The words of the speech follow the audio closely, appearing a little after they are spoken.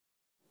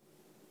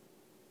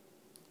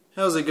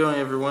How's it going,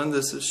 everyone?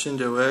 This is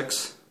Shindo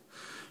X,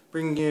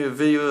 bringing you a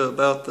video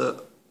about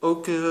the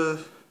Ockel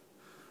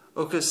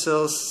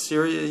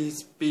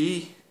Sirius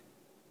B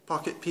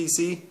Pocket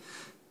PC.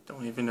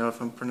 Don't even know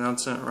if I'm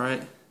pronouncing it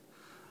right,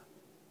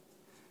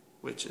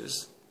 which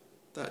is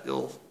that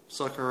little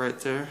sucker right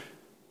there.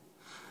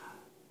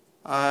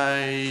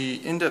 I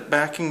end up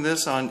backing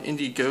this on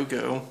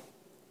Indiegogo,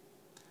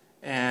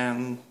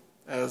 and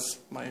as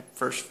my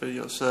first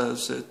video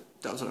says, it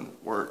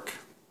doesn't work.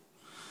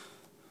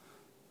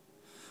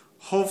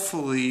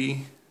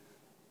 Hopefully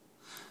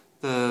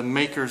the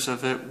makers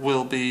of it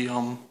will be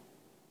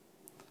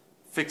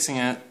fixing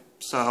it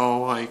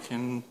so I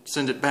can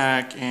send it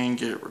back and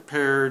get it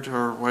repaired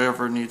or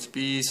whatever it needs to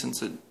be,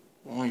 since it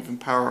won't even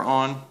power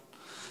on.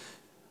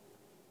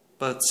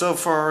 But so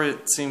far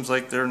it seems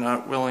like they're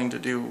not willing to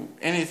do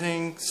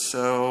anything,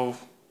 so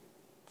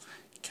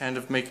kind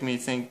of making me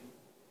think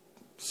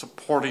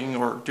supporting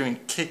or doing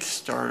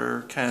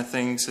Kickstarter kind of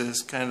things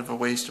is kind of a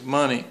waste of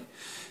money.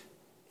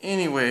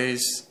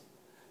 Anyways,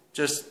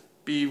 just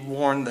be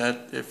warned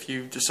that if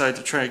you decide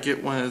to try to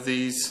get one of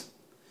these,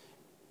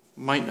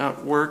 might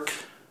not work,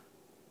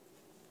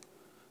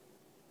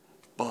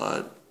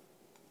 but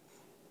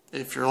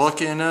if you're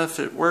lucky enough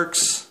it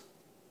works.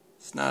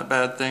 It's not a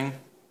bad thing.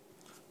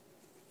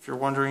 If you're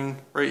wondering,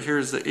 right here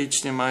is the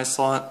HDMI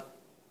slot,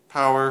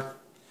 power,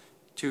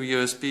 2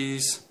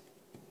 USBs.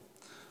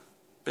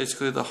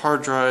 Basically the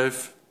hard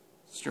drive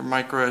is your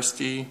micro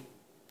SD.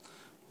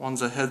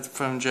 One's a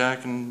headphone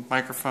jack and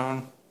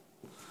microphone.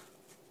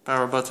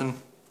 Power button.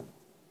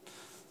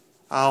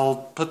 I'll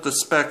put the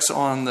specs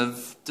on the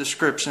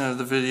description of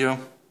the video.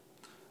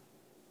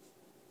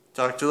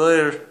 Talk to you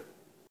later.